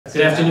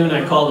Good afternoon.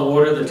 I call to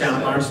order the Town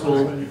of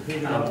Barnstable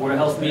Board of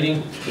Health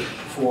meeting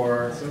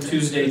for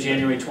Tuesday,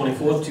 January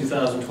 24th,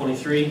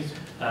 2023.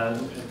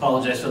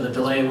 Apologize for the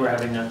delay. We're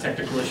having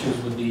technical issues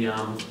with the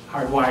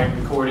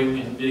hardwired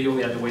recording and video.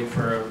 We had to wait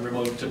for a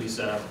remote to be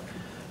set up.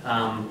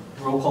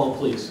 Roll call,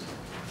 please.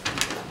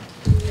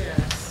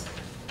 Yes.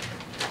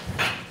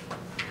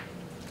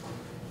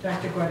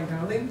 Dr.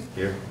 Guadagnoli?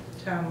 Here.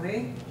 Tom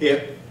Lee?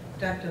 Here.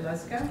 Dr.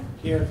 Lesko?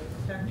 Here.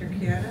 Dr.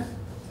 Kiana?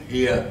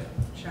 Here.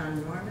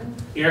 Sean Norman?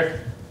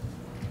 Here.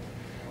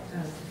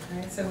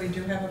 Okay, so we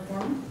do have a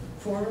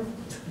forum.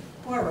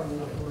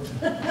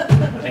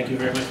 Thank you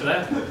very much for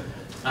that.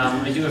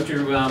 I do have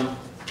to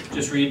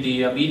just read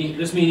the meeting.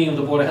 This meeting of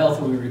the Board of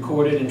Health will be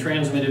recorded and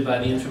transmitted by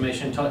the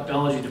Information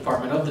Technology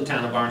Department of the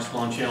Town of Barnstable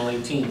on Channel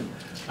 18.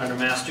 Under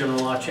Mass General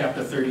Law,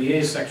 Chapter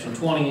 38, Section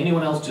 20,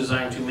 anyone else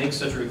desiring to make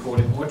such a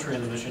recording or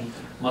transmission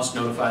must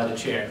notify the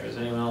chair. Is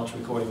anyone else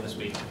recording this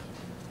meeting?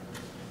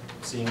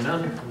 Seeing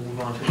none, we'll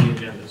move on to the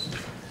agendas.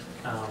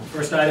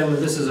 First item,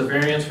 this is a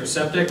variance for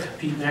septic.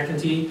 Pete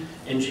McEntee,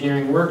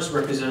 Engineering Works,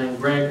 representing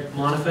Greg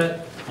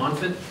Monfit,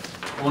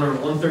 owner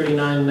of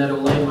 139 Meadow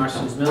Lane,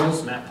 Marston's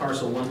Mills, map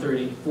parcel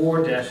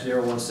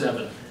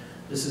 134-017.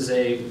 This is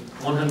a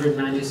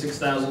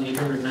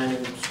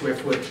 196,890 square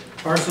foot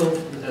parcel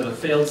that has a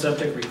failed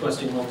septic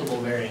requesting multiple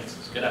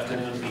variances. Good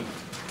afternoon, Pete.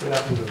 Good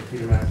afternoon,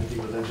 Peter McEntee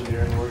with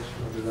Engineering Works,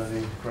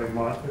 representing Greg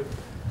Monfit.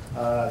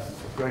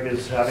 Greg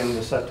is having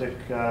the septic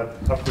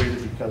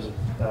upgraded because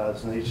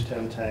it's an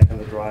H10 tank in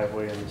the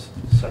driveway and the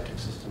septic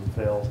system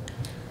failed.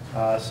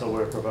 So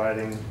we're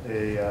providing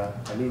a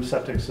new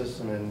septic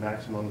system in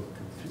maximum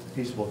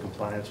feasible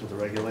compliance with the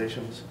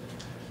regulations.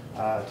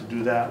 To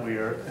do that, we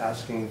are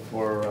asking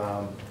for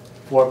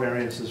 4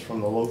 variances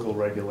from the local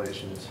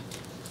regulations.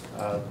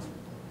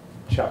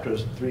 Chapter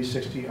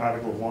 360,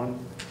 Article 1,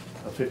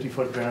 a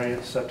 50-foot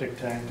variance septic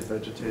tank to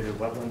vegetated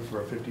wetland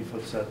for a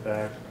 50-foot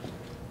setback.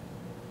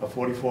 A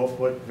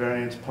 44-foot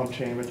variance pump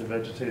chamber to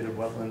vegetated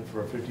wetland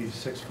for a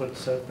 56-foot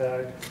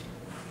setback.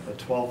 A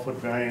 12-foot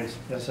variance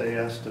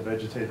SAS to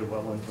vegetated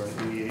wetland for an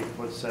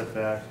 88-foot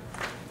setback.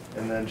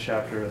 And then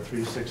Chapter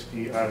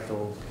 360,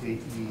 Article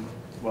 8E,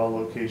 well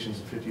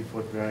locations, a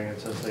 50-foot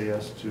variance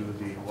SAS to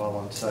the well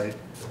on site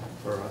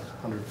for a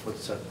 100-foot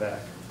setback.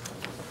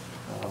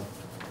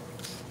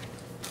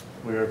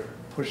 We're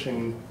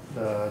pushing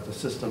the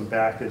system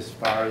back as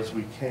far as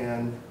we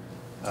can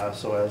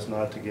so as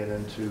not to get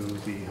into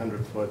the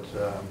 100-foot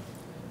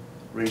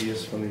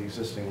radius from the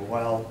existing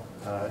well,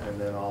 and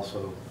then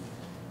also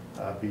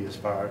be as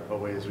far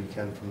away as we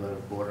can from the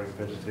bordering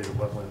vegetated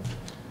wetland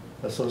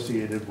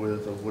associated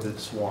with a wooded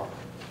swamp.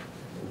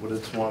 The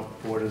wooded swamp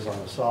borders on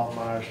a salt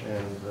marsh,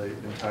 and the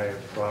entire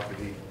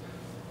property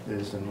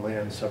is in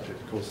land subject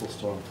to coastal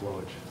storm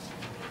flowage.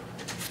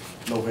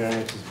 No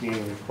variance is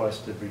being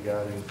requested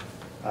regarding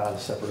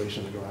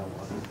separation of the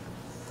groundwater.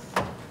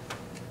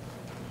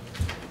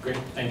 Great,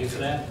 thank you for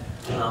that.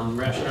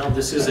 Rationale,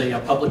 this is a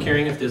public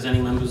hearing. If there's any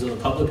members of the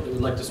public that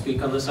would like to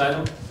speak on this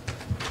item.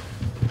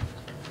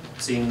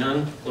 Seeing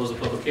none, close the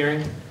public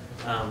hearing.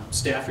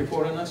 Staff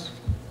report on this?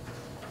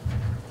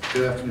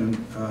 Good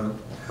afternoon.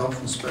 Health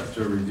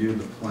inspector reviewed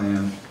the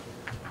plan,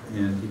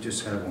 and he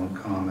just had one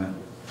comment.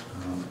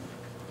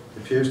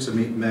 It appears to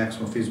meet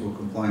maximum feasible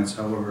compliance.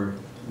 However,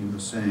 he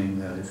was saying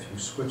that if you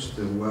switch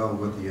the well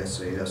with the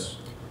SAS,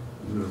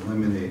 you would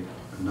eliminate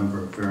a number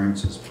of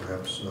variances,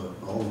 perhaps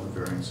all of the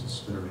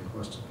variances that are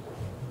requested.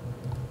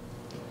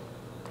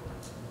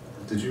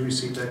 Did you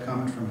receive that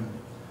comment from him?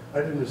 I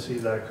didn't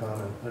receive that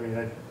comment. I mean,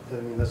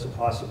 that's a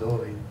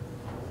possibility.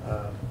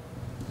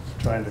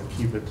 Trying to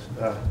keep it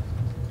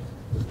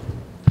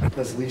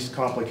as least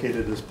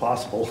complicated as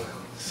possible.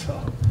 So,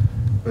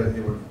 but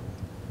it would,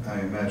 I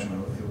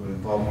imagine, it would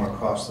involve more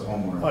cost to the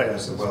homeowner. Oh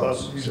yes, the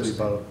it's usually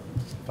about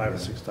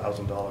 $5,000 to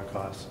 $6,000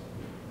 cost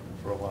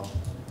for a well.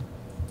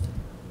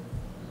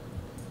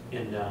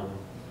 And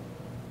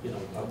you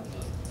know,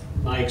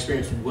 my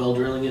experience with well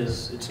drilling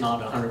is it's not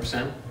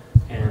 100%,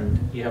 and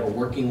you have a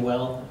working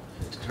well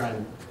to try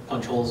and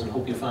punch holes and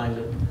hope you find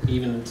it.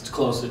 Even if it's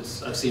close,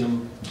 I've seen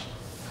them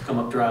come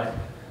up dry,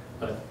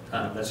 but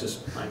that's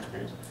just my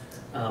experience.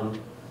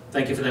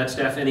 Thank you for that,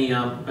 staff. Any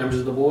members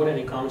of the board,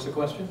 any comments or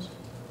questions?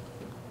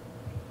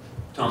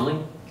 Tom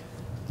Lee?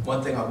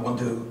 One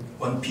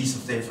piece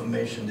of the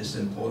information is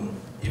important.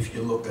 If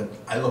you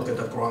I look at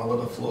the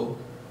groundwater flow,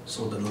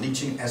 so the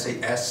leaching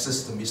SAS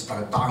system is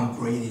the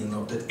downgrading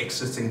of the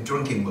existing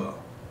drinking well.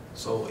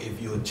 So if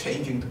you're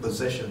changing the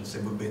positions,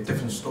 it would be a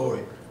different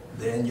story.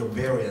 Then your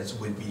variance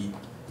would be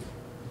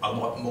a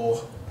lot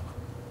more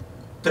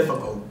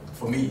difficult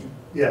for me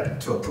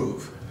to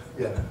approve.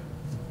 Yeah.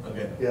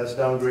 Okay. Yeah, it's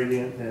down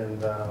gradient,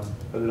 and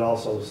but it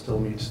also still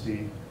meets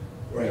the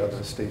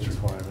the state's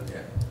requirement.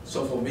 Yeah.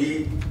 So for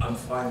me, I'm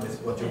fine with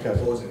what you're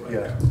proposing right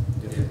now.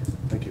 Yeah.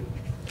 Thank you.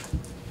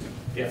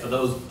 Yeah, for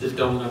those that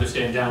don't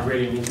understand,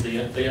 downgrading means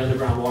the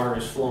underground water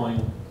is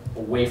flowing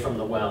away from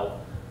the well,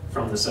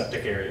 from the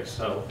septic area.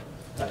 So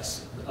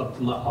that's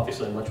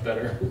obviously a much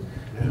better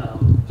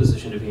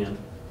position to be in.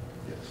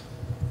 Yes.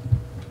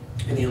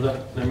 Any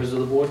other members of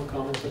the board,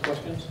 comments or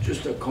questions?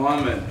 Just a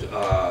comment,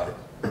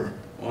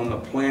 on the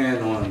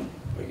plan on,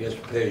 I guess,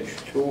 page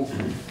 2, or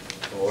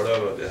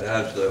whatever, that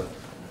has the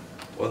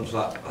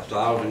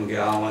 1,000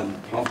 gallon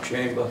pump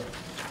chamber,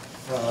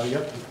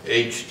 Yep.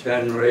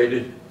 H10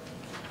 rated.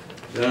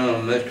 Then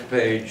on the next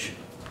page,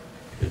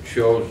 it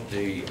shows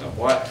the,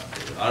 what,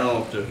 I don't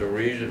know if there's a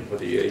reason for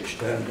the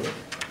H10, but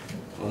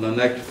on the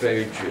next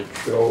page, it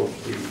shows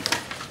the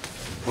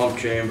pump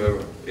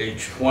chamber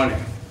H20.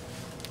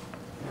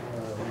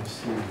 Let me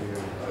see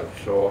here.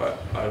 So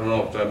I don't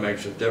know if that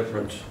makes a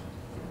difference.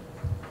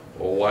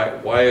 Or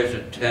why is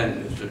it 10?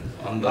 Is it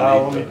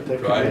underneath the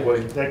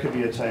driveway? That could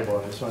be a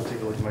typo. I just want to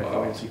take a look at my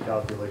buoyancy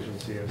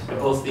calculations here. So.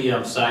 Both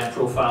the side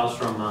profiles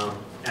from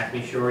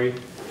Acme Shore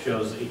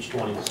shows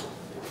H20s.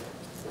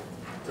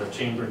 The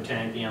chamber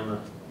tank and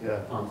the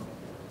pump.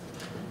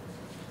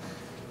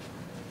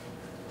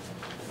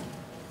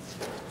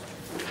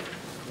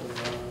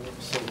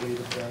 So weight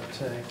of that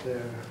tank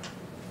there.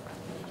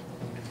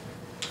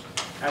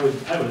 I would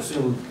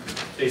assume,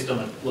 based on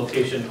the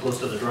location close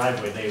to the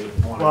driveway, they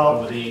would want to Well,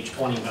 go with the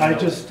H20. I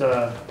just,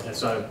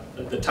 That's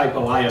the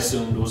typo I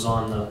assumed was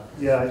on the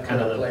yeah, kind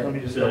of let me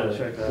just double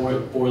check that.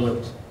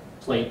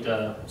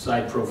 boilerplate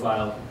side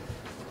profile.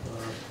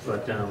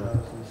 But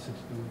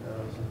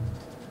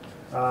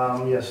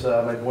 16,000. Yes,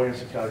 my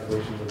buoyancy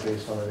calculations are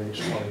based on an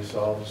H20,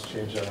 so I'll just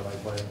change that on my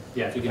plan.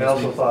 yeah, if you can I just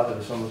also make- thought that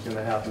if something's going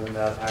to happen in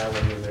that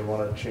island and they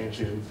want to change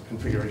the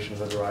configuration of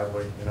the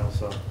driveway, you know,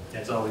 so.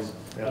 it's always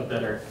Yeah. a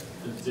better.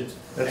 It's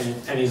That's-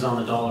 pennies on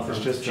the dollar for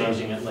It's just,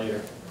 changing it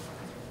later.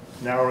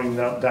 Narrowing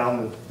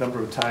down the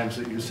number of times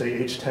that you say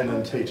H10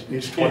 and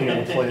H20 on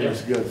the plan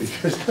is good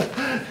because.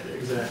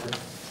 Exactly.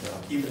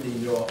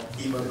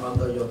 Even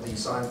under your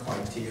design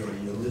criteria,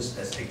 you list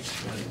as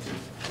H22.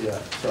 Yeah,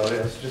 so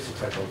yeah, it's just a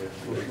typo there.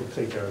 We'll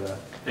take care of that.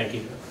 Thank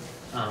you.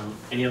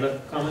 Any other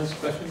comments,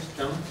 questions,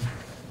 gentlemen?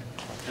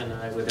 And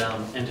I would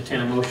entertain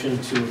a motion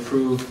to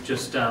approve,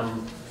 just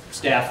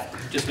staff,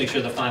 just make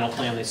sure the final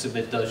plan they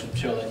submit does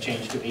show that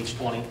change to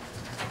H20,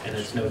 and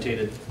it's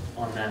notated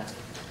on that.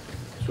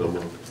 So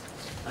moved.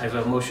 I have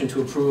a motion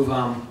to approve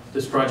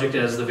this project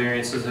as the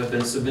variances have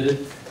been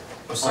submitted.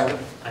 A second.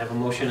 I have a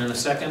motion and a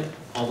second.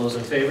 All those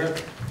in favor?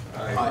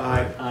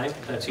 Aye. Aye,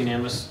 that's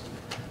unanimous.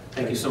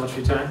 Thank you so much for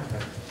your time.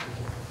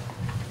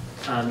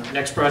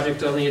 Next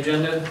project on the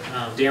agenda,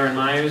 Darren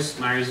Myers,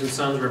 Myers &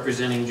 Sons,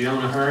 representing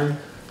Jonah Hearn,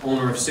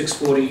 owner of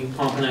 640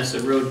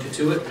 Pompanesett Road,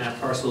 Katuitt, map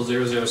parcel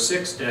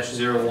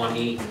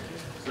 006-018.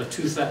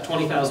 It's a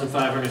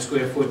 20,500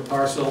 square foot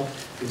parcel,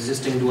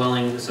 existing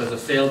dwelling. This has a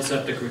failed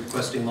septic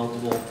requesting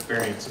multiple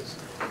variances.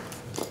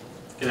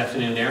 Good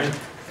afternoon, Darren.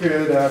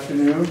 Good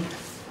afternoon.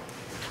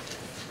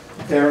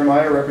 Darren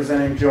Meyer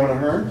representing Jonah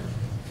Hearn,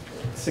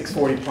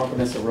 640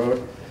 Pompanesett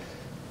Road.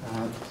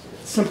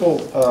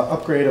 Simple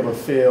upgrade of a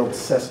failed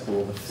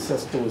cesspool. The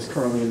cesspool is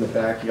currently in the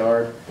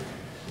backyard.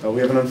 We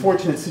have an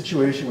unfortunate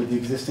situation with the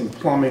existing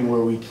plumbing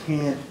where we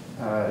can't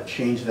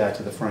change that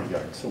to the front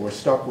yard. So we're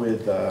stuck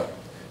with the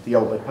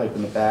outlet pipe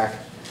in the back.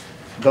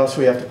 Thus,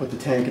 we have to put the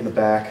tank in the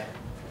back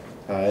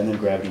and then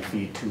gravity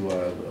feed to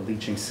a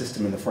leaching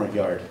system in the front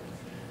yard.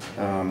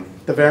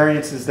 The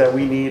variances that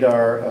we need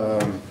are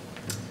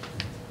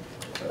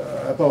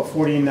about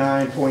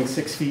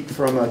 49.6 feet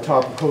from the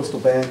top of coastal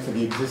bank for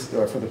the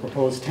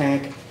proposed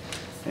tank,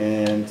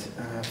 and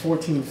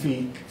 14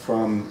 feet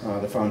from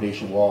the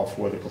foundation wall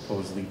for the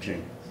proposed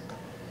leaching.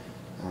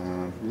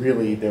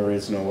 Really, there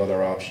is no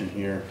other option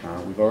here.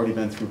 We've already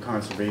been through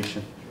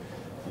conservation,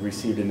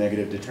 received a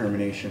negative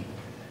determination,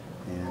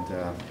 and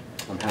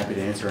I'm happy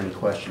to answer any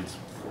questions.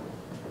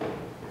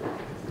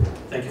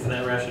 Thank you for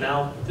that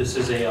rationale. This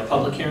is a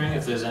public hearing.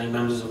 If there's any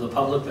members of the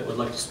public that would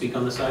like to speak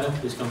on this item,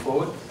 please come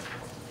forward.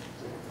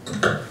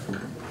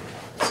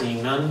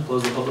 Seeing none,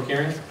 close the public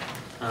hearing.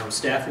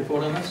 Staff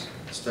report on this?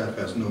 Staff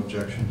has no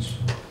objections.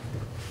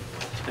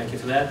 Thank you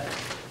for that.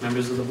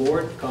 Members of the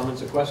board,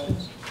 comments or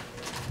questions?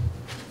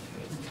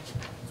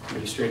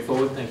 Pretty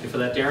straightforward. Thank you for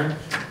that, Darren.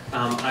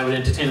 I would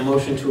entertain a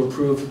motion to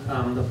approve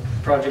the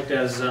project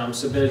as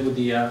submitted with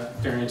the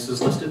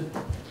variances listed.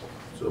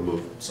 So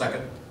moved.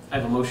 Second. I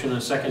have a motion and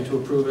a second to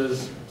approve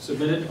as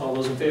submitted. All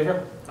those in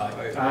favor?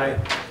 Aye. Aye.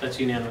 That's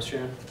unanimous,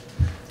 Sharon.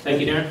 Thank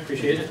you, Darren.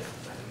 Appreciate it.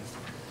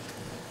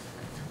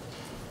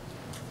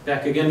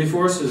 Back again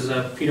before us is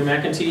Peter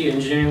McEntee,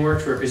 Engineering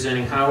Works,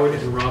 representing Howard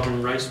and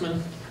Robin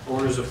Reisman,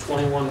 owners of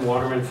 21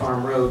 Waterman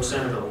Farm Road,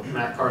 Centerville,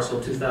 map parcel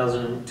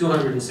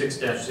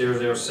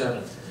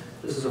 206-007.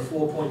 This is a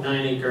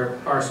 4.9 acre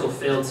parcel,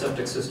 failed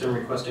septic system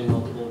requesting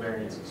multiple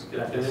variances. Good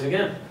afternoon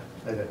again.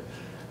 Hi there.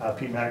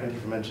 Pete McEntee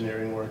from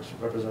Engineering Works,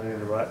 representing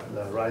the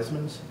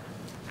Reismans.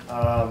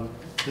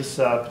 This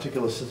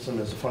particular system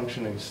is a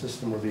functioning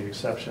system with the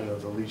exception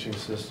of the leaching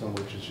system,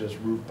 which is just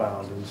root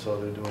bound, and so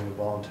they're doing a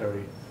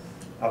voluntary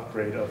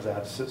upgrade of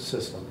that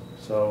system.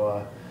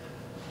 So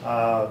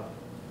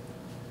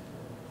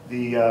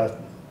we'll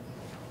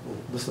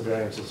list the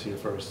variances here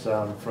first.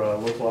 For a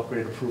local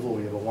upgrade approval,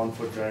 we have a 1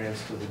 foot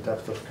variance to the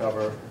depth of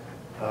cover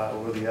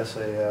over the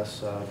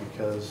SAS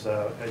because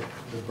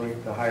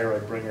the higher I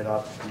bring it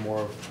up, the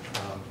more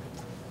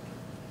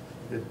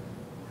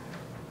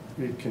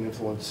it can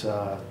influence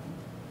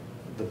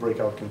the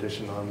breakout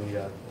condition on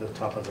the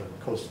top of the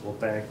coastal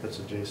bank that's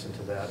adjacent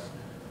to that.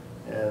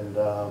 And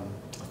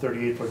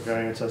 38-foot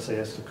variance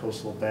SAS to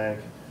coastal bank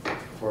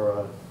for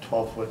a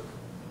 12-foot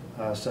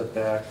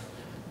setback.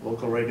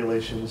 Local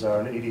regulations are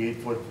an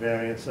 88-foot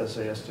variance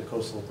SAS to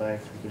coastal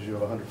bank because you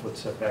have a 100-foot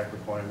setback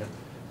requirement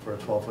for a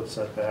 12-foot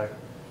setback,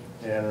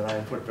 and a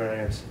 9-foot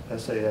variance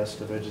SAS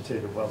to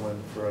vegetated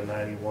wetland for a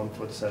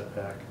 91-foot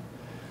setback.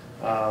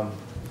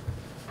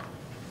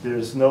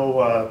 There's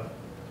no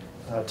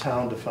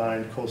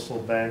town-defined coastal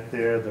bank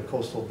there. The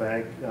coastal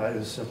bank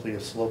is simply a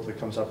slope that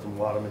comes up from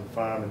Waterman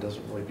Farm and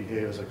doesn't really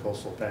behave as a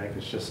coastal bank.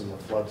 It's just in the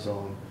flood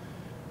zone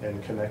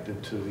and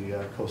connected to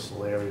the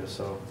coastal area.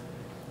 So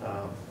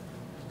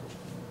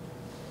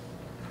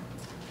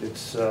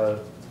it's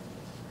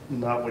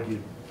not what you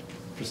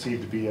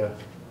perceive to be a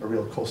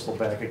real coastal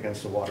bank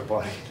against the water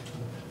body.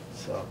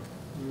 So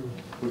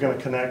we're going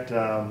to connect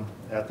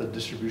at the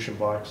distribution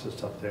box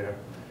that's up there,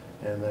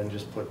 and then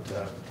just put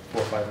 400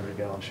 or 500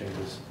 gallon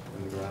changes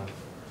in the ground.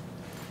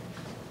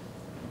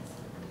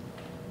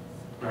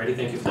 Alrighty,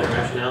 thank you for that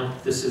rationale.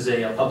 This is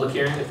a public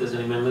hearing. If there's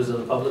any members of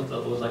the public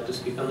that would like to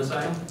speak on this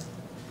item.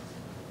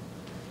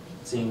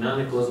 Seeing none,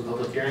 I close the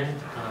public hearing.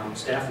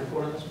 Staff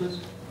report on this, please.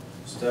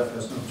 Staff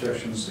has no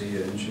objections.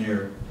 The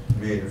engineer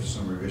made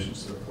some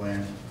revisions to the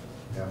plan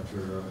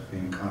after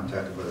being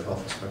contacted by the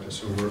health inspector,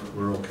 so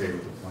we're okay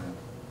with the plan.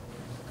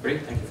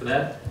 Great, thank you for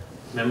that.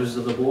 Members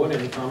of the board,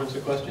 any comments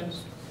or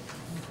questions?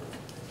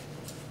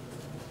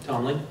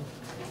 Tom Lee?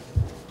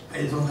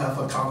 I don't have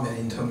a comment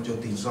in terms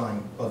of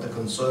design, but the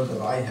concern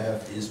that I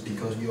have is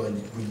because you are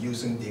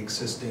reusing the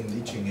existing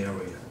leaching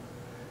area.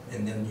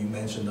 And then you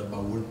mentioned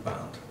about wood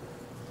bound.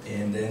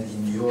 And then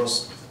in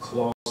yours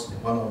clause,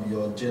 one of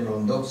your general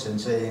notes in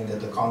saying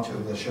that the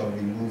contractor shall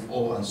remove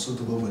all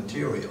unsuitable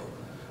material.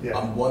 Yeah.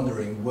 I'm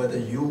wondering whether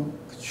you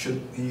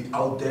should be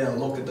out there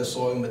and look at the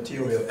soil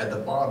material at the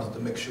bottom to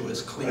make sure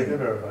it's clean. I can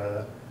verify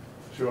that.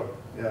 Sure.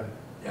 Yeah.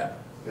 Yeah.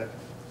 Yeah.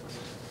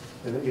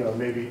 And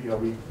maybe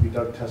we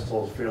dug test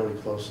holes fairly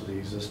close to the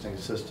existing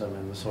system,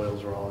 and the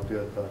soils are all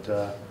good.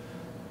 But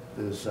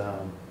there's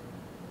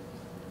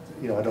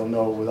I don't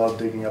know, without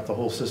digging up the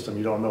whole system,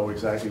 you don't know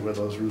exactly where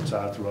those roots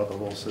are throughout the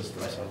whole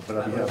system. So, but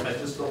I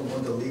just don't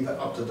want to leave it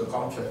up to the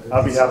contractor.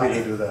 I'll be happy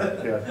to do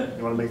that. Yeah,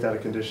 you want to make that a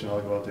condition?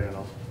 I'll go out there and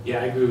I'll.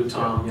 Yeah, I agree with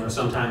Tom.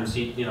 Sometimes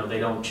they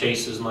don't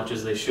chase as much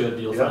as they should.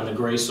 You'll find the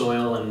gray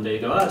soil, and they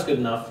go, "Oh, that's good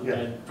enough."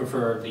 Yeah. I'd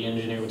prefer the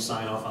engineer would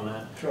sign off on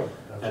that. Sure.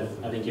 I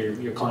think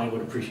your client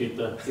would appreciate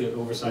the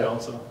oversight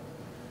also.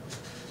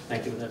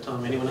 Thank you for that,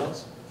 Tom. Anyone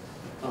else?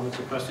 Comments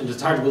or questions?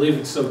 It's hard to believe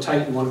it's so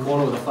tight in one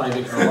corner with a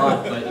 5-acre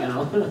lot, but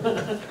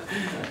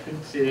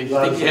you think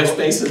you have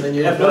space and then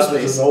you have no space.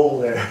 There's a hole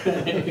there.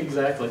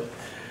 Exactly.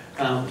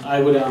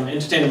 I would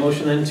entertain a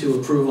motion then to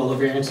approve all the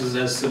variances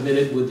as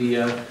submitted with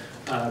the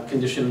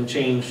condition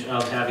change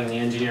of having the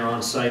engineer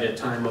on site at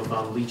time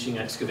of leaching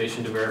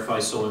excavation to verify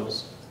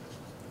soils.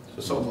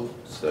 So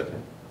moved. Second.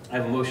 I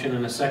have a motion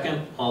and a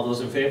second. All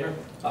those in favor?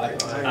 Aye.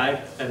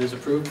 Aye. That is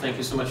approved. Thank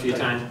you so much for your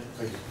time.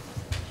 Thank you.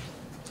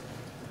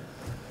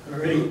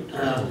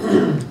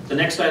 Alright, the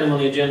next item on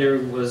the agenda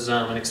was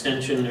an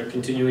extension or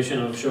continuation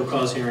of show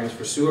cause hearings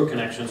for sewer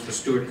connections for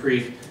Stewart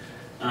Creek.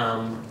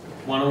 Why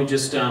don't we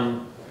just,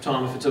 Tom,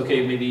 if it's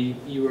okay, maybe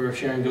you or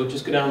Sharon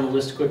just go down the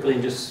list quickly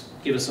and just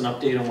give us an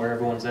update on where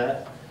everyone's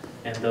at.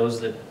 And those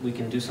that we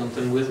can do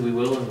something with, we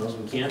will, and those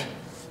we can't,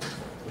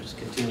 we'll just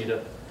continue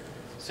to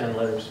send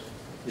letters.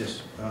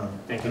 Yes.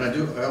 Thank you.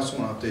 And I also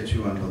want to update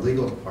you on the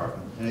legal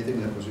department.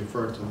 Anything that was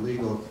referred to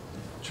legal,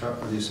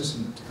 the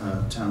Assistant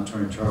Town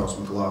Attorney Charles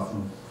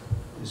McLaughlin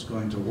is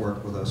going to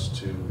work with us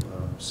to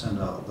send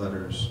out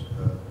letters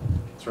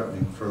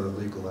threatening further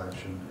legal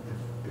action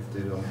if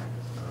they don't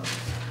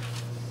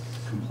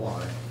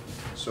comply.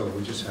 So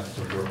we just have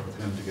to work with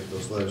him to get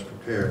those letters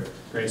prepared.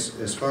 Great.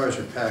 As far as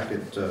your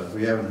packet,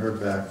 we haven't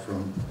heard back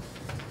from,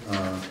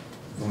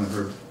 we've only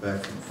heard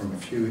back from a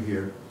few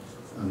here.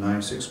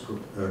 96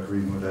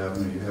 Greenwood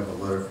Avenue, you have a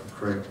letter from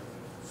Craig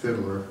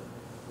Fiddler.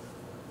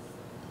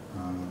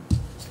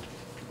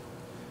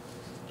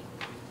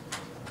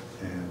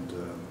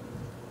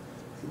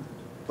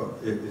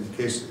 But in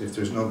case, if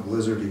there's no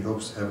blizzard, he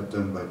hopes to have it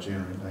done by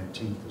January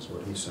 19th, is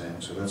what he's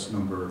saying. So that's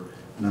number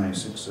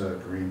 96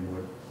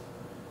 Greenwood.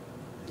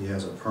 He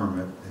has a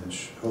permit, and it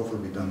should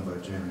hopefully be done by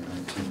January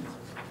 19th.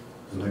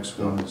 The next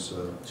one is...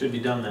 Should be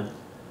done then.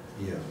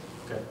 Yeah.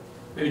 Okay.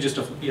 Maybe just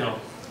to,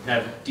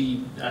 have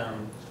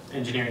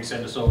engineering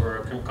send us over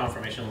a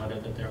confirmation letter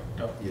that they're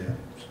hooked up. Yeah.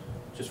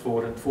 Just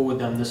forward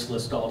them this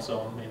list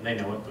also. I mean, they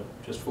know it, but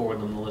just forward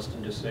them the list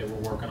and just say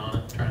we're working on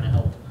it, trying to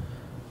help.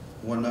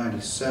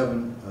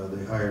 197,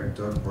 they hired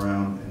Doug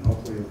Brown, and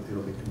hopefully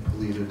it'll be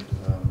completed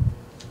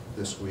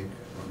this week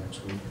or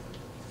next week.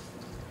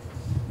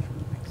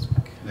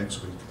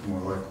 Next week, more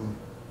likely.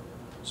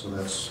 So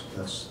that's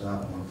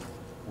that one,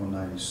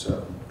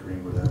 197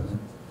 Greenwood Avenue.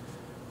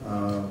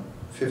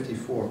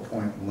 54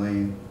 Point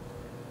Lane.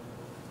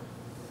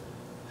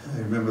 I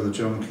remember the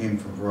gentleman came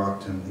from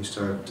Brockton. He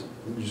started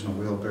using a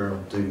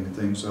wheelbarrow digging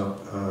things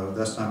up.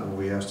 That's not what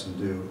we asked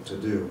him to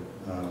do,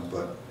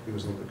 but he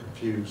was a little bit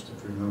confused,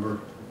 if you remember.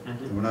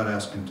 Mhm. And we're not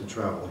asking him to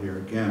travel here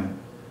again.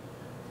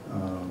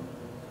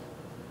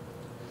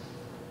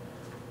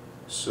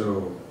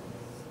 So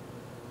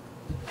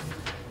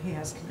He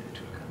has committed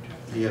to a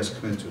contract. he has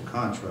committed to a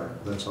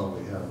contract. That's all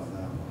we have on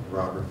that one.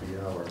 Robert B.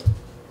 Howard.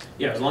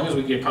 Yeah, as long as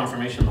we get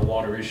confirmation the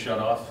water is shut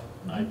off,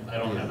 I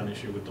don't have an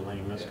issue with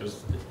delaying this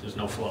because there's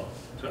no flow,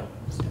 so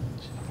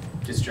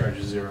discharge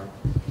is 0.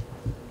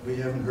 We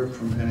haven't heard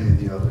from any of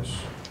the others.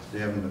 They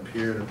haven't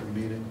appeared at the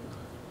meeting.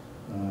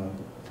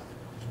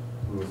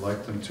 We would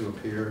like them to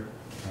appear,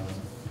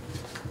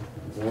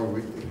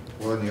 or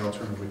in the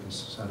alternative, we can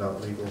send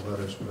out legal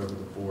letters, whatever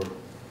the board,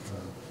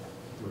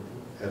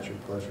 at your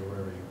pleasure,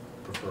 whatever you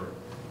prefer.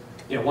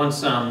 Yeah,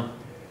 once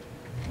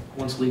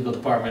legal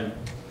department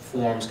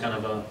forms kind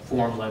of a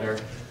form letter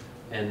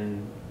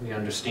and we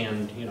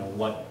understand, you know,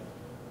 what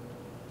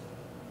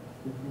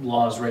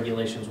laws,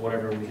 regulations,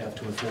 whatever we have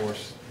to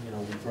enforce, you know,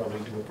 we probably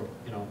do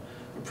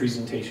a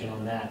presentation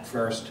on that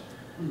first.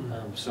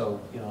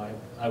 So, you know,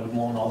 I would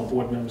want all the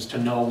board members to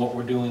know what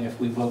we're doing if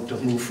we vote to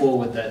move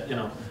forward, that, you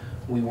know,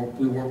 we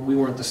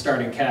weren't the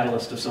starting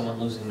catalyst of someone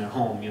losing their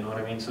home, you know what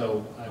I mean?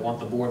 So I want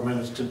the board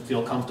members to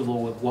feel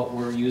comfortable with what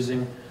we're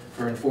using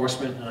for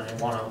enforcement, and I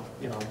want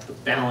to, you know,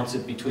 balance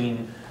it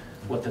between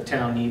what the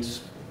town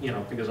needs, you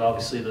know, because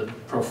obviously the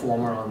pro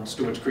forma on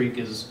Stewart's Creek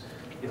is,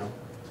 you know,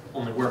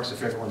 only works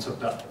if everyone's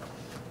hooked up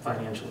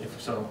financially,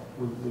 so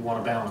we want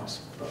to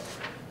balance. But,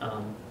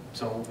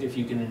 so if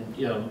you can,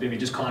 you know, maybe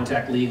just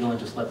contact legal and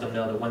just let them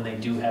know that when they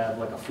do have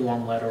like a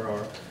form letter,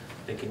 or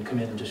they can come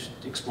in and just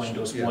explain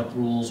to us what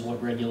rules,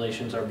 what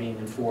regulations are being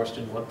enforced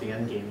and what the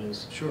end game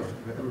is. Sure.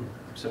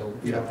 So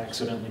you don't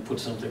accidentally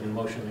put something in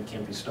motion that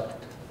can't be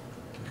stopped.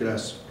 You could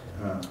ask,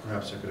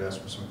 perhaps I could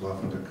ask Mr.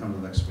 McLaughlin to come to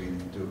the next meeting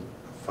and do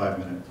a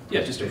 5-minute.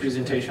 Yeah, just a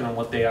presentation on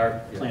what they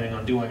are planning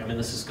on doing. I mean,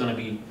 this is going to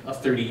be a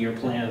 30-year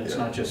plan. It's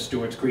not just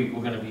Stewart's Creek.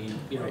 We're going to be,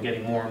 you know,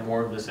 getting more and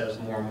more of this as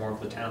more and more of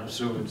the town is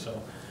Seward.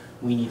 So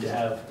we need to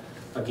have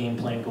a game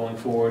plan going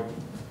forward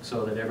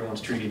so that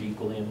everyone's treated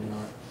equally and we're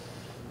not,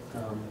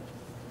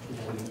 you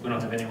know, we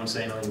don't have anyone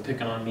saying, oh, you're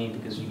picking on me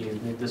because you gave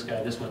me this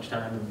guy this much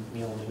time and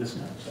me only this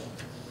time. So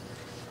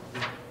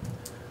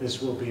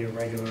This will be a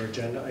regular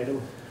agenda item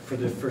for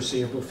the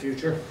foreseeable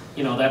future.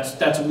 you know, that's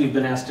what we've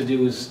been asked to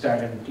do, is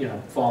start, you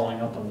know,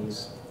 following up on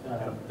these.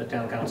 The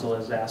town council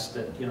has asked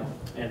that, you know,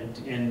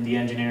 and the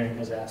engineering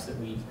has asked that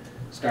we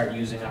start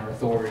using our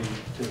authority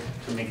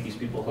to make these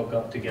people hook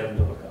up, to get them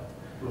to hook up.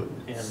 Well,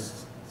 And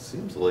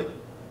seems like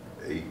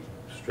a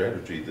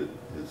strategy that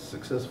is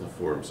successful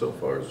for him so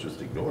far is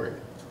just ignoring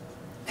it.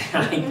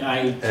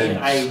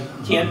 I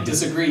can't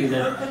disagree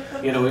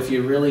that, you know, if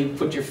you really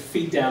put your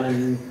feet down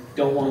and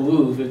don't want to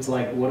move, it's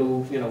like,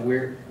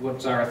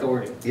 what's our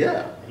authority?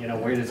 Yeah. You know,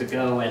 where does it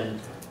go? And,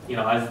 you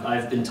know,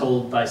 I've been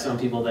told by some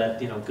people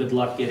that, you know, good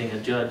luck getting a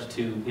judge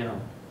to, you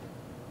know,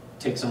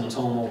 take someone's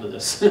home over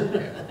this.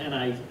 And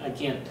I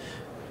can't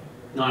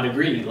not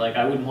agree. Like,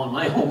 I wouldn't want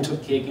my home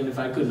taken if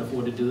I couldn't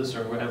afford to do this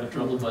or we're having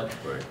trouble, but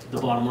the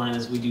bottom line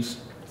is we do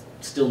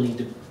still need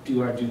to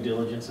do our due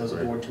diligence as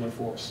a board to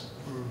enforce.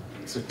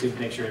 So to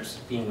make sure it's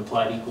being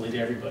applied equally to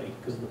everybody,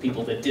 because the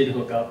people that did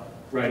hook up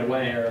right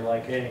away are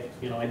like, hey,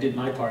 you know, I did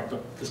my part,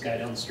 but this guy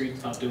down the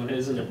street's not doing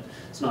his, and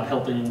it's not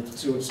helping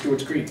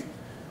Stewart's Creek,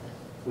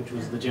 which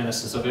was the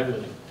genesis of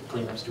everything, to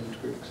clean up Stewart's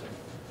Creek. So.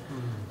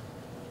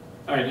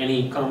 All right,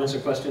 any comments or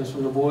questions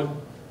from the board?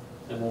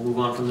 Then we'll move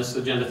on from this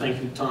agenda.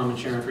 Thank you, Tom and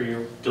Sharon, for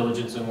your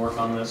diligence and work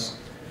on this.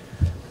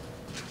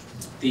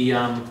 The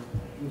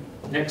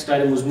next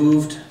item was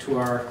moved to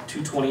our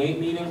 2/28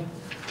 meeting,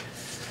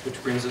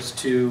 which brings us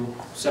to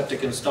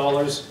septic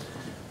installers,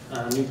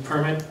 new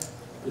permit.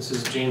 This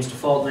is James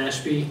Default in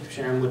Ashby.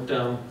 Sharon,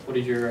 what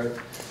did your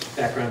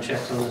background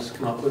checks on this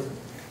come up with?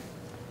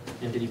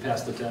 And did he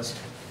pass the test?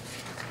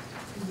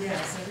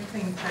 Yes,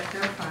 everything checked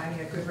out fine. He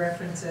had good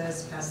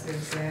references, passed the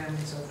exam and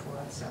so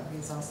forth, so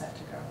he's all set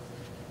to go.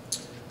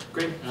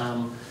 Great.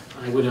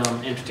 I would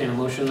entertain a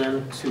motion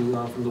then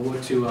from the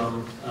board to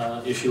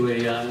issue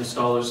a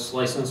installer's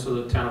license for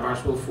the town of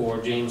Barnstable for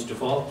James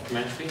Default from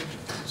Ashby.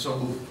 So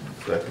moved.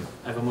 Second.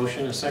 I have a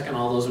motion and a second.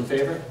 All those in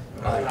favor?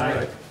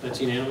 Aye.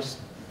 That's unanimous.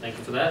 Thank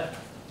you for that.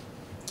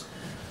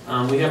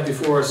 We have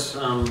before us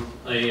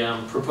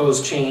a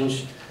proposed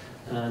change.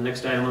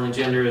 Next item on the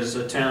agenda is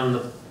a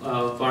town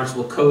of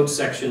Barnstable Code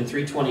Section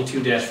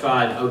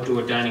 322-5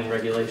 Outdoor Dining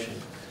Regulation.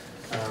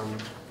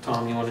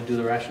 Tom, you want to do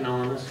the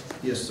rationale on this?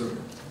 Yes, the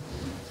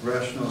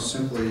rationale is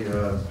simply,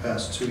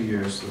 past 2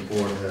 years, the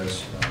board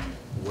has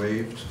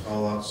waived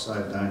all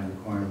outside dining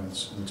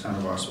requirements in the town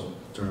of Barnstable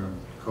during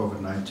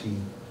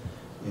COVID-19.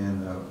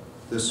 And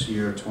this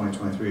year,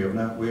 2023,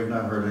 we have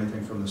not heard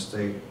anything from the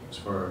state as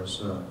far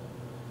as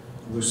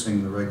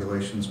loosening the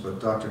regulations, but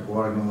Dr.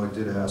 Guadagnoli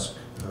did ask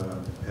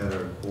at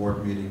our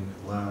board meeting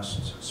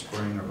last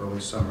spring or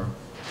early summer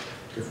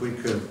if we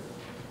could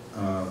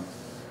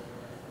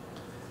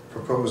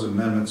proposed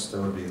amendments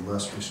that would be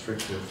less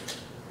restrictive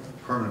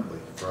permanently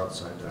for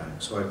outside dining.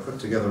 So I put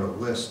together a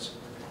list.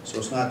 So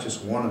it's not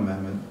just one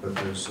amendment, but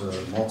there's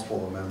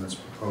multiple amendments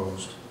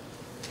proposed.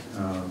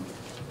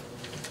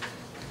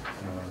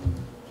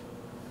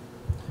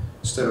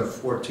 Instead of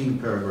 14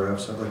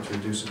 paragraphs, I'd like to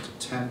reduce it to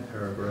 10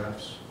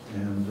 paragraphs,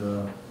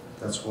 and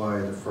that's why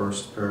the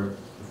first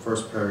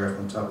paragraph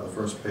on top of the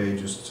first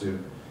page is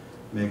to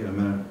make an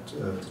amendment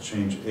to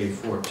change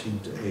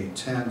A14 to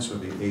A10, so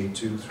it'd be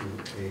A2 through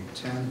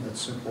A10. That's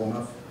simple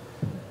enough.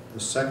 The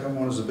second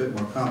one is a bit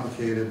more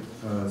complicated.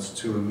 It's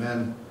to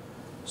amend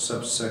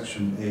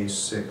subsection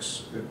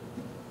A6.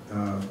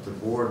 The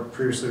board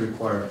previously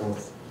required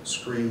both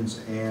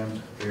screens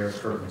and air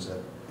curtains at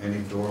any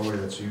doorway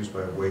that's used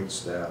by wait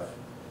staff.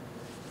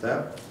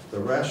 The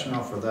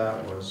rationale for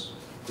that was,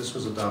 this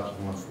was adopted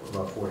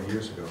about 40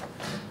 years ago.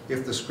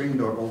 If the screen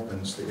door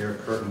opens, the air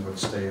curtain would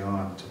stay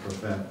on to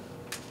prevent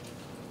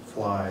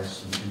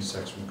flies and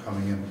insects from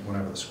coming in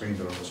whenever the screen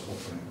door was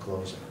opening and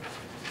closing.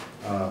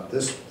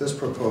 This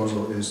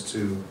proposal is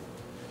to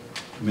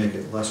make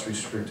it less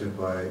restrictive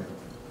by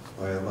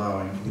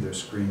allowing either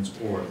screens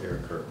or air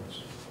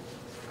curtains.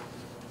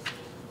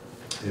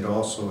 It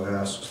also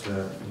asks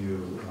that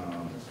you,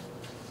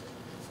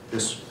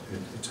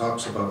 it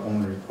talks about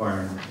only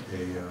requiring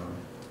a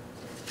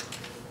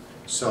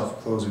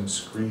self-closing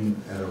screen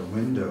at a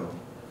window.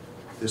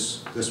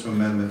 This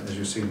amendment, as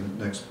you see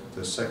in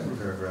the second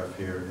paragraph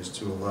here, is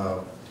to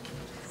allow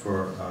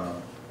for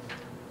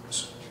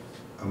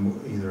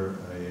either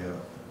a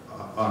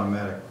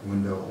automatic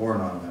window or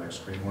an automatic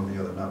screen, one or the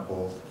other, not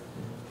both,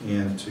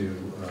 and to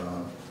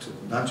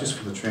not just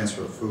for the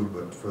transfer of food,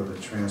 but for the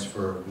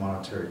transfer of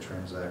monetary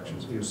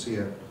transactions. You'll see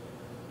it,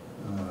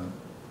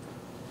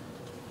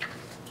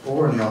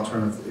 or in the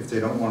alternative, if they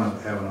don't want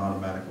to have an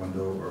automatic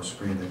window or a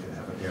screen, they can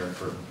have an air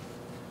curtain.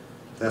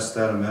 That's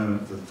that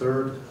amendment. The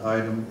third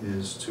item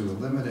is to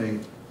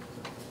eliminate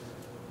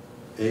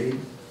A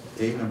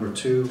number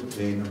 2,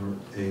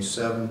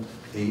 A7,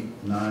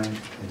 8, 9,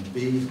 and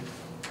B.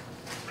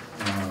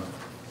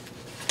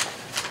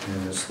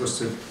 And it's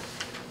listed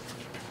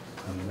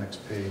on the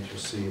next page. You'll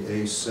see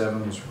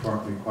A7 is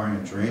requiring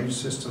a drainage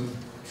system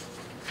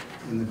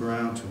in the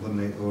ground to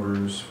eliminate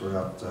odors for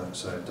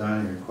outside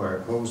dining.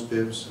 Required hose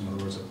bibs, in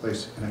other words, a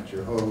place to connect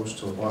your hose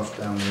to wash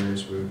down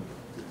areas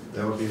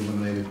that would be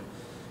eliminated.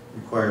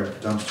 Required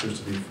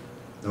dumpsters to be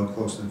no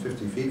closer than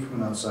 50 feet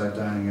from an outside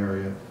dining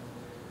area.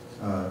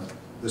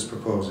 This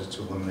proposes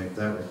to eliminate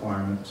that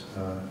requirement.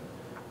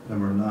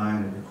 Number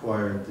 9, it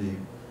required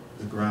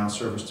the ground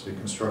surface to be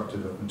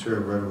constructed of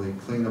material readily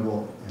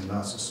cleanable and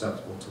not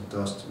susceptible to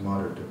dust,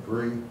 mud, or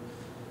debris.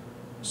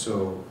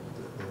 So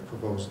the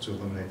proposal to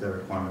eliminate that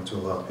requirement to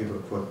allow people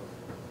to put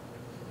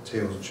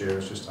tables and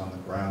chairs just on the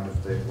ground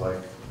if they'd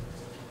like.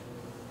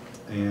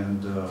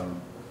 And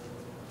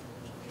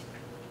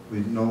we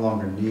no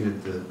longer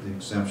needed the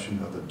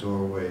exemption of the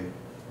doorway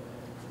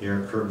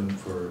air curtain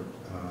for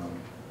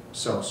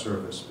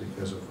self-service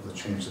because of the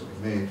change that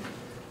we made.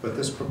 But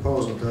this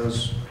proposal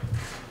does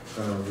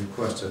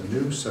request a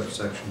new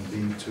subsection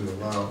B to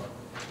allow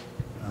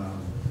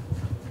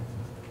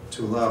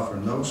for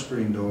no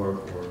screen door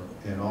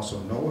and also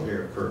no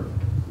air curtain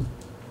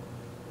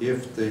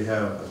if they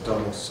have a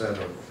double set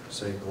of,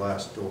 say,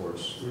 glass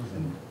doors,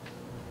 and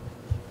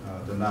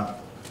they're not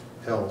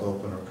held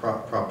open or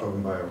propped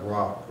open by a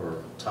rock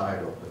or tied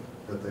open,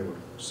 that they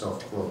would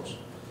self-close.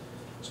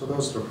 So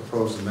those are the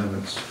proposed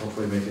amendments,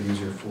 hopefully make it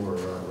easier for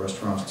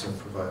restaurants to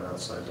provide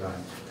outside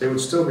dining. They would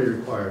still be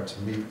required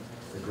to meet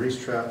the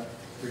grease trap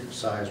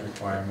size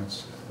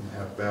requirements and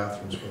have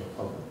bathrooms for the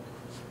public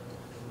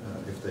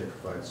if they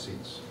provide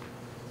seats.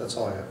 That's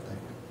all I have, thank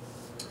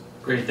you.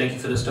 Great, thank you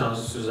for this, Tom.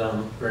 This was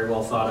very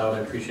well thought out. I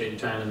appreciate your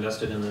time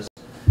invested in this.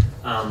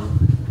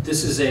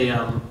 This is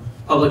a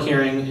public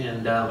hearing,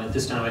 and at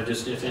this time,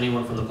 if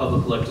anyone from the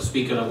public would like to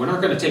speak on it, we're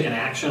not going to take an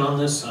action on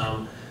this.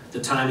 The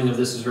timing of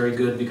this is very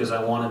good because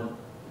I wanted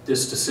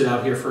this to sit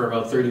out here for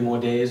about 30 more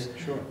days.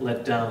 Sure.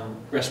 Let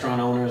restaurant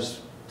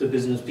owners, the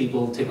business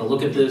people take a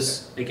look at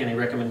this, make any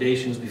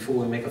recommendations before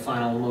we make a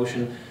final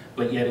motion,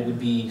 but yet it would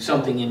be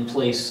something in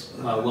place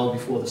well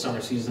before the summer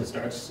season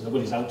starts.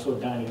 Nobody's outdoor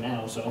dining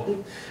now,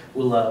 so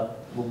we'll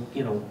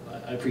you know,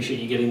 I appreciate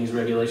you getting these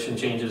regulation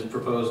changes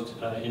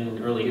proposed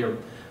in early here.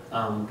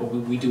 But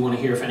we do want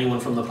to hear if anyone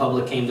from the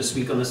public came to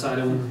speak on this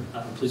item.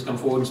 Please come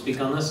forward and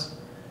speak on this.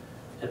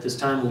 At this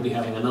time, we'll be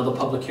having another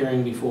public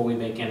hearing before we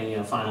make any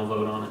final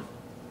vote on it.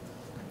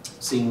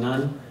 Seeing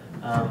none.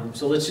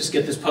 So let's just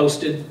get this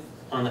posted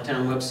on the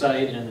town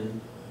website and,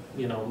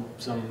 you know,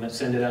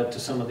 send it out to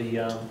some of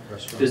the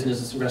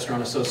business and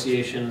restaurant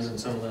associations and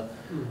some of the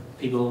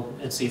people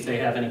and see if they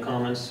have any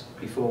comments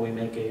before we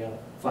make a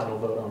final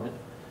vote on it.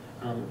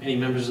 Any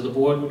members of the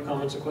board with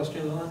comments or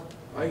questions on that?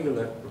 I got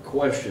a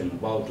question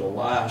about the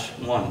last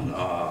one.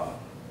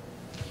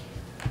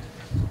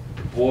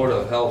 The Board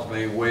of Health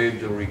may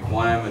waive the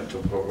requirement to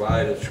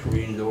provide a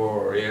screen door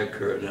or air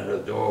curtain at a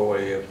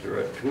doorway if there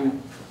are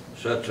 2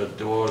 sets of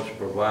doors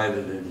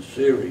provided in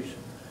series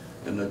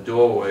in the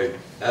doorway,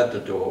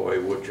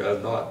 which are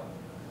not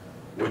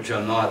which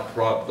are not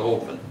propped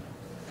open.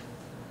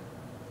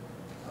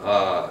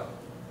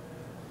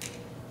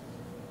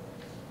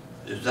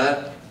 Is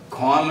that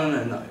common?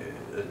 And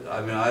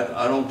I mean,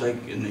 I don't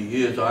think in the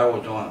years I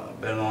was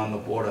been on the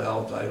Board of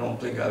Health, I don't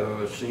think I've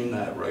ever seen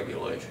that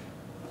regulation.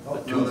 Oh,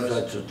 The no, two that's-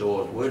 sets of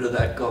doors, where did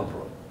that come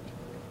from?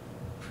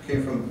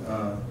 Came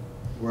from,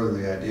 where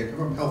the idea, came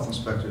from health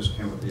inspectors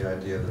came with the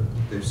idea that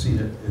they've seen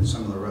it in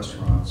some of the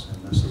restaurants,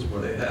 and this is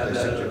what They they had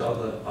that in suggest.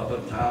 other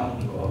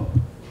towns, or?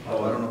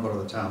 Oh, I don't know about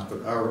other towns,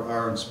 but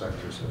our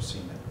inspectors have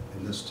seen it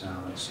in this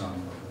town at some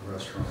of the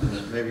restaurants.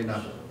 Maybe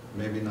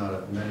not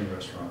at many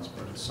restaurants,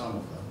 but at some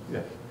of them.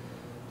 Yeah.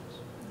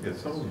 Yeah,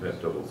 some of them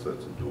have double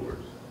sets of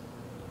doors.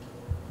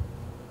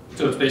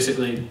 So it's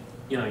basically,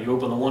 you know, you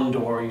open the one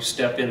door, you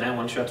step in, that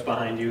one shuts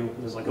behind you,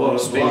 there's like a Well,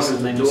 little as long space, as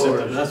and then the you step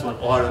door in this one.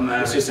 It's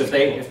automatically, just if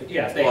they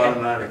have,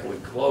 automatically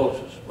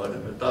closes, but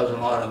if it doesn't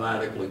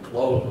automatically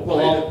close, well,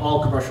 wait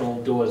all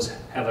commercial doors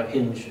have a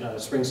hinge,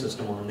 spring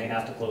system on them, they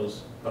have to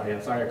close by a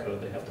fire code,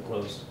 they have to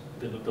close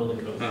the building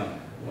code.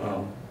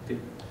 Well,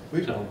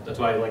 So that's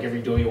why, like,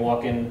 every door you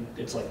walk in,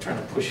 it's like trying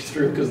to push you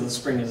through because the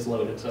spring is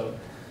loaded, so.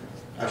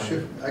 I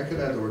could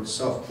add the word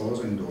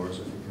self-closing doors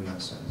in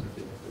that sense,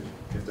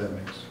 if that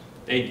makes.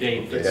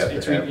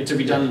 It's a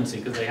redundancy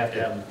because they have to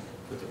have them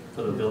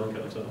for the building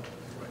code, so.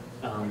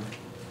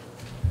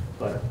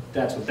 But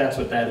that's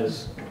what that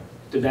is.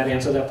 Did that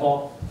answer that,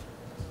 Paul?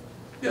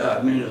 yeah,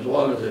 I mean, as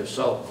long as it's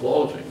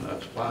self-closing,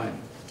 that's fine,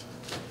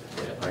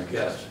 I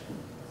guess.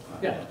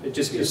 Yeah, it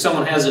just, if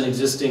someone has an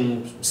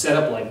existing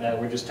setup like that,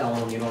 we're just telling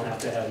them you don't have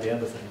to have the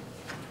other thing.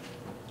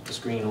 The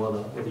screen or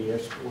the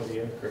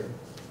air curtain.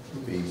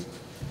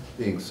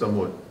 Being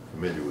somewhat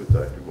familiar with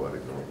Dr.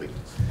 Guadagnoli,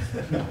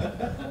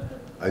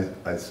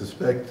 I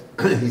suspect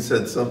he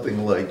said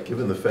something like,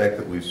 given the fact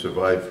that we've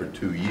survived for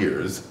 2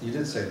 years, You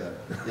did say that,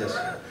 yes.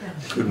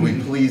 could we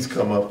please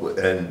come up with,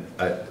 and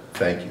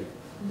thank you.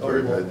 Oh,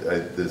 you're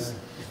welcome.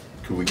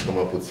 Could we come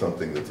up with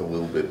something that's a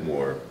little bit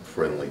more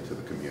friendly to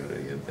the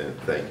community? And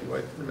thank you,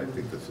 I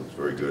think this looks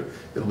very good.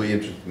 It'll be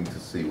interesting to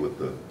see what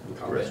the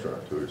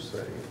restaurateurs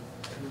say.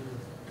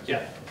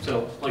 Yeah,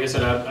 so like I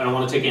said, I don't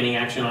want to take any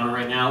action on it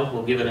right now.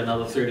 We'll give it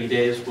another 30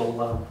 days.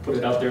 We'll put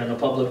it out there in the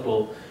public.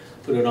 We'll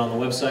put it on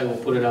the website.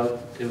 We'll put it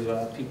out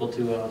to people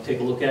to take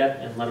a look at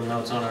and let them know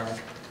it's on our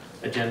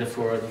agenda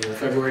for the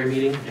February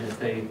meeting. And if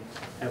they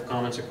have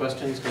comments or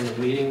questions, come to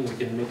the meeting. We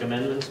can make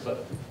amendments,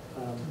 but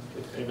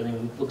if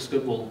everything looks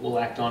good, we'll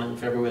act on it in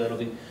February. That'll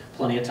be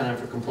plenty of time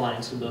for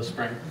compliance in the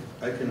spring.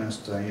 I can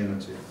ask Diana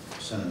to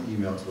send an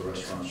email to the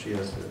restaurant, she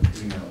has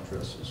the email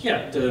addresses.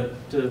 Yeah,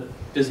 the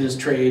business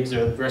trades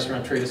or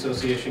Restaurant Trade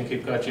Association,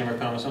 Cape Cod Chamber of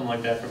Commerce, something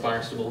like that for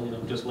Barnstable, you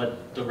know, just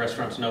let the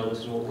restaurants know this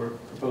is what we're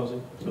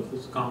proposing. So if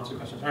there's comments or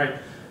questions. All right,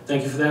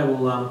 thank you for that.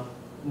 We'll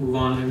move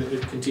on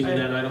and continue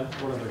that item.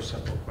 One other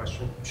simple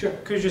question. Sure.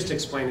 Could you just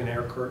explain an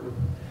air curtain?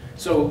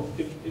 So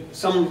if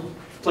some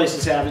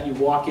places have it, you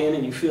walk in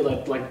and you feel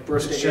that like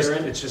burst of air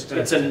in.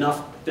 It's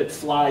enough that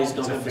flies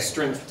don't have the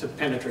strength to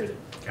penetrate it.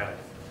 Got it.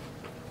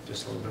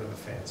 Just a little bit of a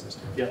fan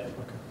system. Yep.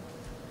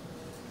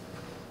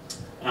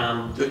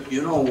 Okay.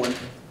 You know, when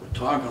we're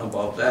talking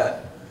about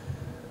that,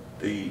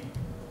 the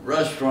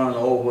restaurant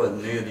over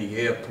near the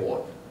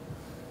airport,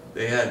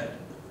 they had,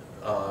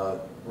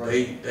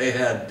 they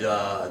had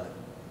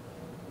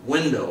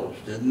windows,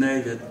 didn't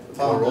they, that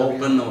were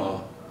open,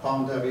 or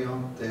Palm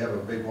Devion, they have a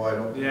big wide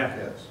open. Yeah.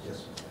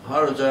 Yes.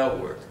 how does that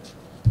work?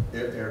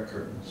 Air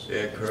curtains.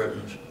 Air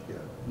curtains, Yeah,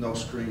 no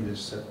screen,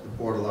 just set, the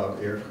board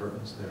allowed air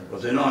curtains there.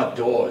 but they're not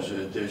doors,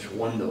 they're just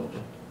windows,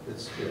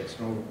 It's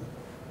no,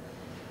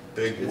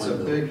 big it's a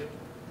windows. big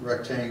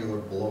rectangular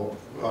blower,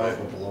 Right.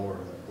 powerful blower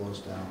that blows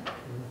down.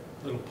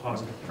 Little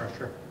positive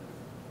pressure.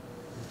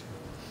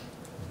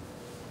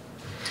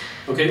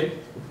 Okay,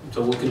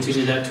 so we'll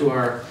continue that to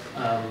our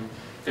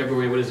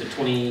February, what is it,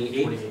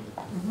 28th? 28.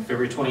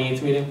 February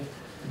 28th meeting.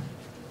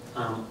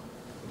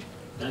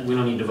 And we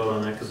don't need to vote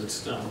on that because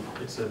it's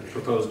a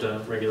proposed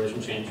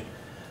regulation change.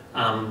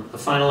 The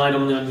final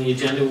item on the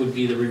agenda would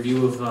be the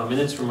review of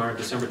minutes from our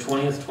December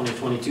 20th,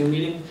 2022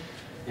 meeting.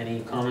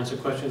 Any comments or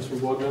questions from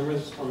board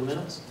members on the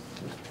minutes?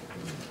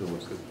 Still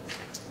looks good.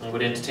 I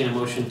would entertain a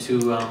motion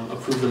to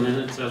approve the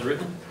minutes as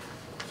written.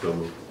 So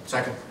moved.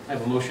 Second. I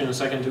have a motion and a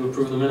second to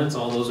approve the minutes.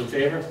 All those in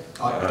favor?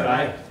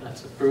 Aye.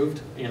 That's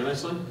approved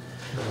unanimously.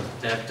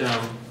 That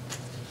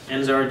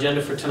ends our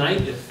agenda for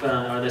tonight,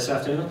 or this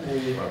afternoon.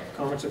 Any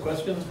comments or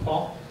questions?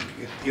 Paul?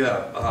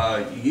 Yeah,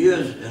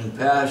 in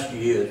past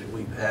years,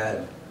 we've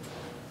had,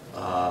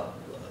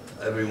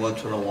 every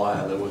once in a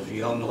while, there was a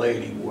young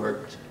lady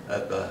worked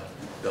at the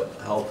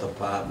health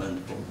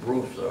department from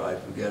Brewster, I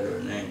forget her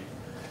name.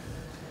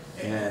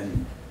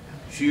 And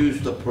she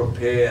used to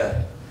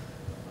prepare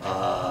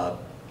a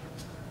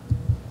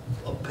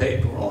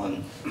paper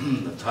on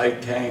the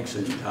tight tanks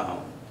in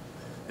town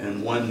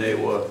and when they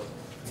were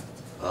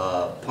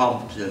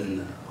pumped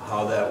and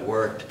how that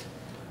worked.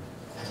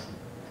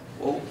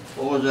 What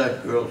was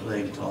that girl's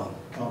name, Tom?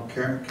 Oh,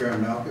 Karen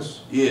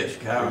Malkus? Yes,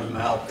 Karen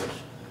Malkus.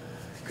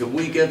 Could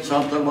we get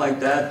something like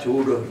that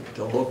too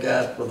to look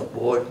at for the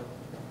board?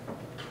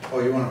 Oh,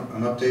 you want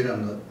an update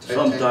on the type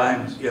tank?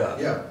 Sometimes, yeah.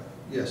 Yeah,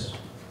 yes.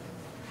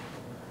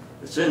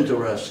 It's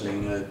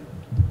interesting that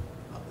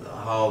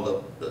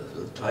how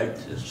the tight,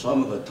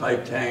 some of the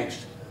tight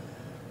tanks,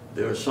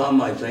 there are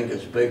some I think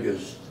as big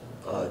as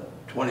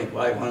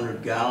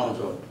 2,500 gallons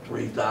or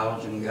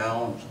 3,000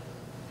 gallons.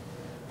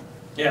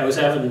 Yeah, I was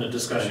having a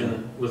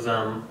discussion with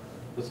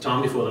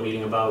Tom before the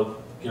meeting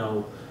about,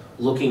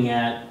 looking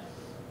at,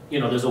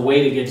 there's a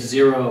way to get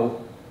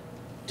zero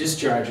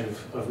discharge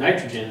of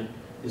nitrogen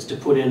is to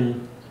put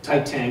in a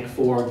tight tank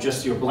for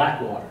just your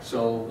black water.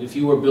 So if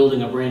you were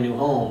building a brand new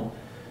home,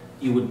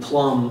 you would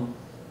plumb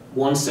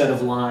one set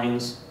of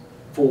lines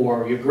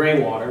for your gray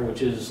water,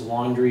 which is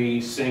laundry,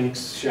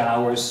 sinks,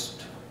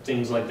 showers,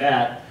 things like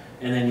that,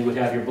 and then you would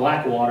have your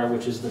black water,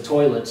 which is the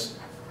toilets,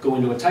 go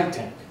into a tight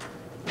tank.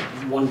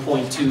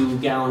 1.2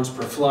 gallons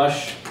per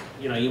flush,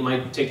 you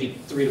might take you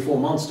 3 to 4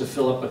 months to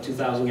fill up a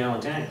 2,000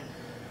 gallon tank.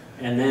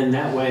 And then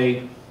that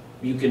way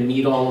you can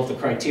meet all of the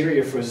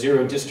criteria for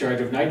zero discharge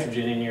of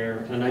nitrogen in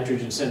a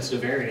nitrogen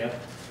sensitive area.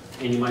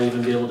 And you might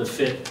even be able to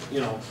fit,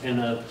 and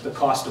the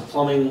cost of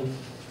plumbing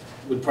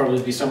would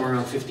probably be somewhere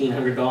around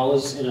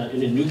 $1,500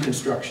 in a new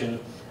construction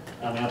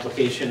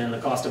application, and the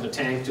cost of a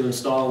tank to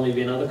install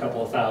maybe another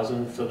couple of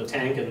thousand for the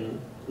tank and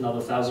another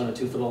 $1,000 or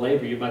 $2,000 for the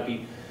labor. You might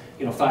be,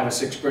 $5 or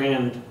 $6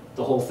 grand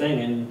the whole thing,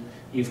 and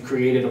you've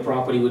created a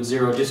property with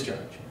zero discharge.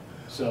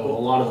 So a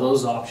lot of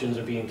those options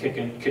are being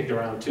kicked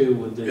around too.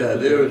 With the Yeah,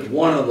 there is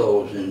one of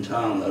those in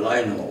town that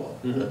I know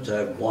of. That's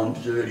at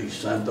 130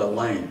 Center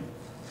Lane.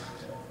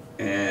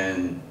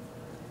 And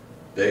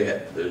they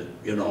have, they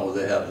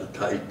have the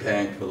tight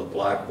tank for the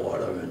black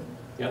water. And,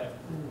 Yep.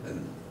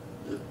 and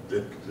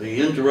the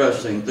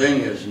interesting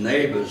thing is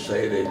neighbors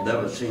say they've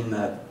never seen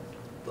that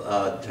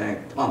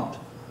tank pumped.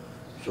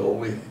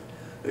 So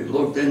they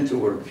looked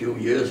into it a few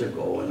years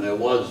ago, and there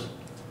was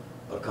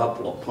a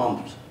couple of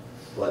pumps,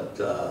 but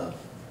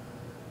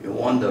you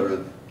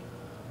wonder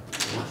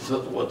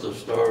what the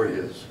story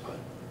is. But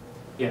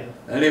Yeah.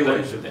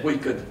 anyways, if we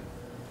could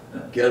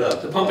get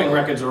The pumping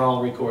records are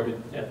all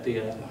recorded at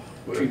the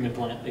treatment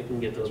plant. They can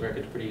get those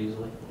records pretty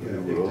easily.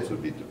 It would also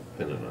be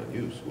dependent on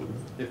use, wouldn't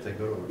it? If they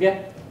go to.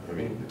 Yeah. I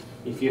mean,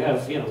 If you have,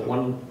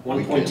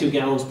 1.2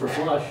 gallons per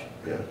flush,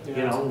 yeah.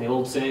 the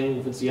old saying,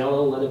 if it's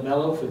yellow, let it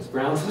mellow. If it's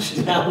brown, flush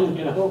it down,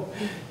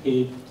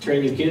 You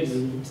train your kids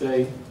and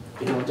say,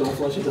 don't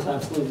flush it until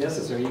absolutely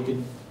necessary. You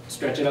could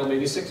stretch it out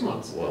maybe 6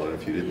 months. Well, and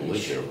if you didn't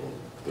live there,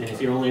 And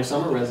if you're only a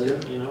summer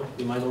resident,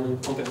 you might only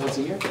pump it once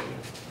a year.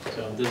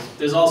 So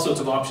there's all sorts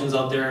of options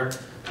out there.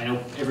 I know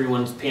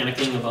everyone's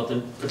panicking about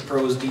the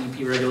proposed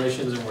DEP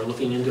regulations, and we're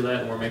looking into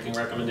that and we're making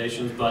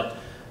recommendations, but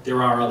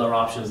there are other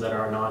options that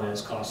are not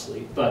as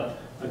costly. But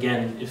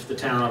again, if the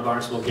town of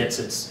Barnstable gets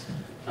its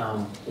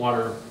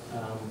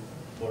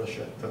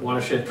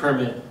watershed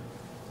permit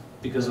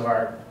because of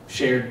our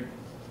shared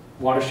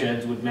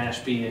watersheds with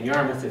Mashpee and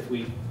Yarmouth, if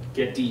we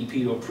get DEP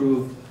to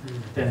approve,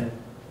 then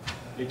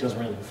it doesn't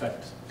really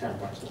affect town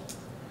of Barnstable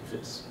if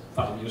it's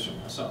 5 years from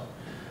now. So,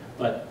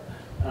 but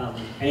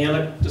any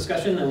other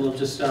discussion? And we'll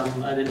just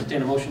I'd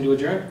entertain a motion to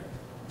adjourn.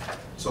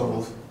 So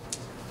move.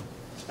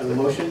 Have a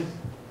motion?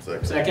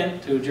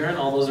 Second to adjourn.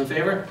 All those in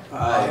favor?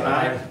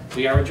 Aye.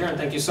 We are adjourned.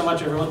 Thank you so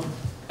much, everyone.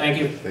 Thank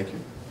you. thank you.